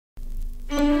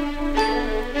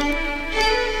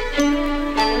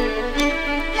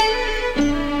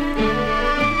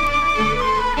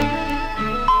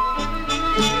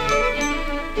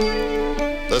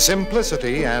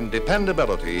simplicity and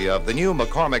dependability of the new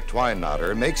McCormick twine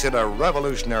knotter makes it a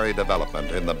revolutionary development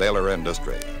in the baler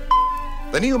industry.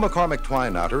 The new McCormick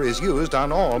twine knotter is used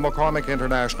on all McCormick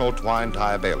International twine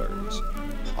tie balers.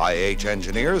 IH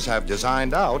engineers have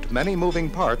designed out many moving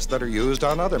parts that are used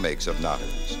on other makes of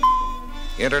knotters.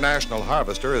 International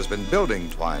Harvester has been building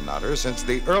twine knotters since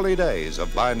the early days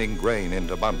of binding grain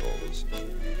into bundles.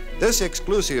 This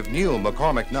exclusive new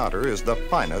McCormick knotter is the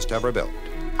finest ever built.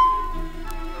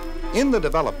 In the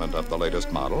development of the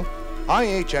latest model,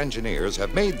 IH engineers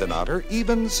have made the knotter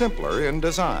even simpler in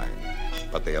design,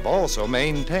 but they have also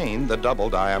maintained the double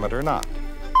diameter knot.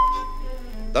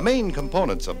 The main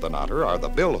components of the knotter are the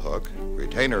bill hook,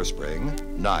 retainer spring,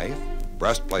 knife,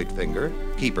 breastplate finger,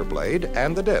 keeper blade,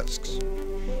 and the discs.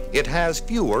 It has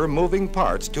fewer moving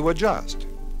parts to adjust.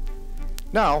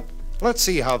 Now, let's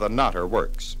see how the knotter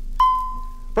works.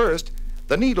 First,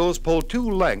 the needles pull 2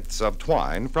 lengths of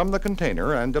twine from the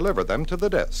container and deliver them to the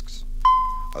discs.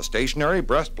 A stationary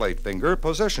breastplate finger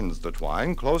positions the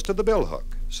twine close to the bill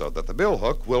hook so that the bill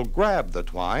hook will grab the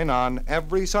twine on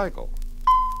every cycle.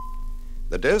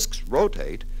 The discs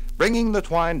rotate, bringing the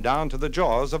twine down to the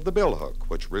jaws of the bill hook,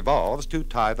 which revolves to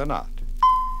tie the knot.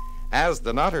 As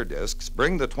the knotter discs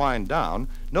bring the twine down,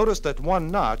 notice that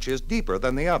one notch is deeper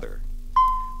than the other.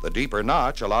 The deeper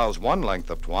notch allows one length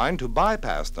of twine to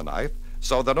bypass the knife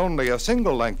so that only a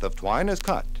single length of twine is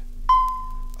cut.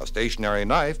 A stationary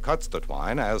knife cuts the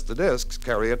twine as the discs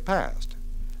carry it past.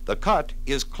 The cut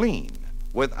is clean,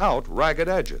 without ragged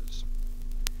edges.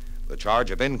 The charge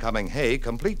of incoming hay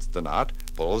completes the knot,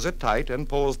 pulls it tight, and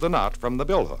pulls the knot from the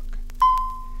bill hook.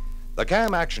 The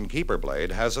cam action keeper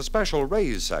blade has a special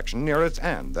raised section near its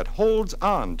end that holds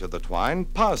on to the twine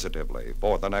positively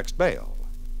for the next bale.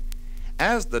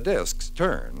 As the discs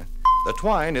turn, the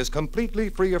twine is completely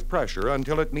free of pressure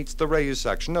until it meets the raised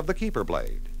section of the keeper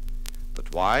blade. The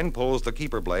twine pulls the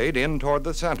keeper blade in toward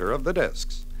the center of the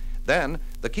discs. Then,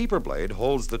 the keeper blade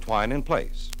holds the twine in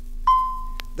place.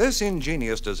 This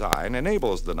ingenious design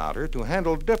enables the knotter to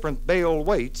handle different bale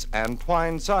weights and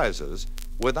twine sizes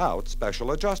without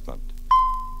special adjustment.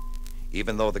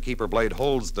 Even though the keeper blade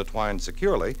holds the twine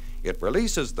securely, it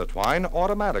releases the twine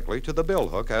automatically to the bill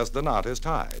hook as the knot is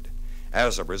tied.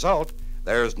 As a result,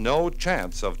 there's no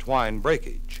chance of twine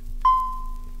breakage.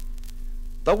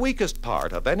 The weakest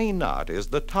part of any knot is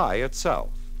the tie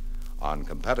itself. On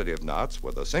competitive knots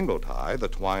with a single tie, the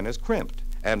twine is crimped,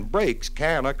 and breaks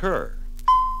can occur.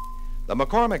 The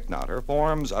McCormick knotter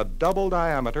forms a double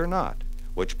diameter knot,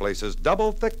 which places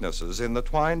double thicknesses in the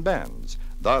twine bends,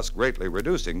 thus greatly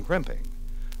reducing crimping.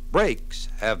 Breaks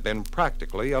have been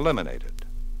practically eliminated.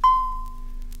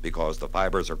 Because the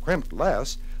fibers are crimped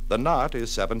less, the knot is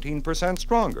 17%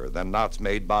 stronger than knots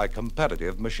made by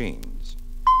competitive machines.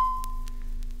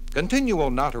 Continual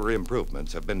knotter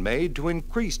improvements have been made to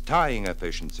increase tying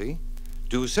efficiency,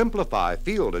 to simplify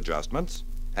field adjustments,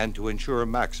 and to ensure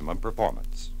maximum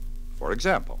performance. For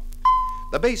example,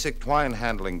 the basic twine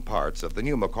handling parts of the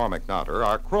new McCormick knotter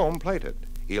are chrome-plated,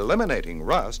 eliminating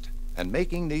rust and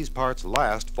making these parts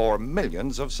last for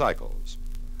millions of cycles.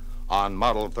 On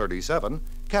Model 37,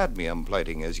 cadmium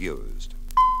plating is used.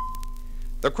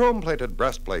 The chrome-plated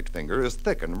breastplate finger is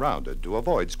thick and rounded to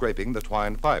avoid scraping the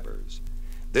twine fibers.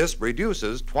 This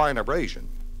reduces twine abrasion,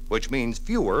 which means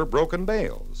fewer broken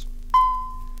bales.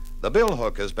 The bill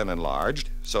hook has been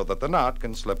enlarged so that the knot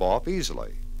can slip off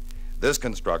easily. This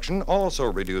construction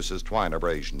also reduces twine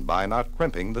abrasion by not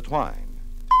crimping the twine.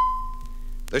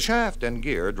 The shaft and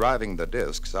gear driving the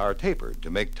discs are tapered to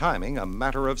make timing a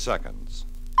matter of seconds.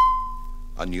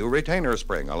 A new retainer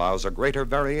spring allows a greater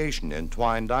variation in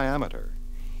twine diameter.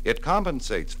 It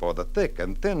compensates for the thick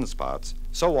and thin spots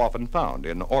so often found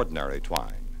in ordinary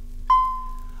twine.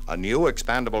 A new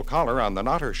expandable collar on the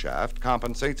knotter shaft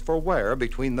compensates for wear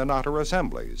between the knotter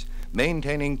assemblies,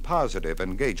 maintaining positive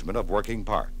engagement of working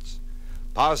parts.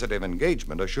 Positive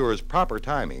engagement assures proper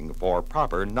timing for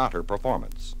proper knotter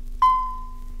performance.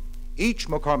 Each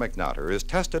McCormick knotter is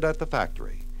tested at the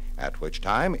factory, at which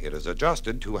time it is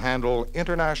adjusted to handle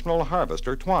International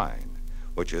Harvester twine,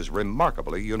 which is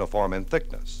remarkably uniform in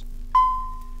thickness.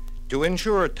 To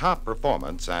ensure top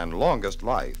performance and longest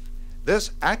life,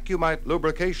 this Accumite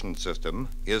lubrication system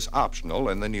is optional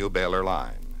in the new baler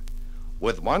line.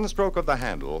 With one stroke of the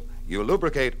handle, you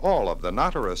lubricate all of the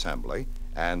knotter assembly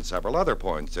and several other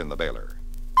points in the baler.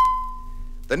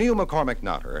 The new McCormick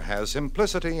knotter has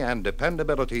simplicity and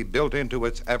dependability built into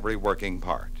its every working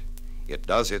part. It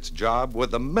does its job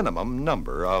with the minimum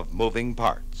number of moving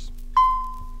parts.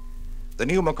 The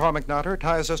new McCormick knotter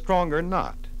ties a stronger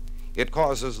knot. It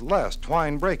causes less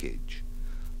twine breakage.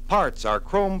 Parts are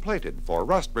chrome-plated for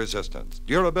rust resistance,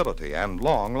 durability, and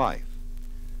long life.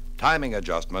 Timing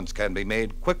adjustments can be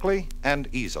made quickly and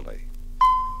easily.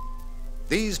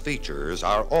 These features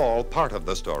are all part of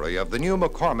the story of the new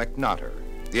McCormick knotter,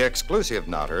 the exclusive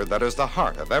knotter that is the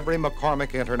heart of every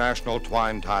McCormick International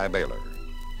twine tie baler.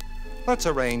 Let's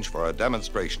arrange for a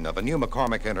demonstration of a new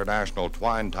McCormick International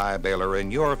twine tie baler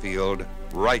in your field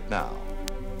right now.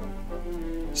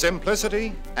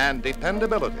 Simplicity and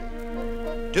dependability.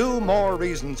 Two more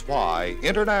reasons why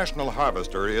International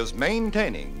Harvester is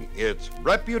maintaining its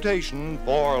reputation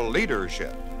for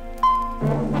leadership.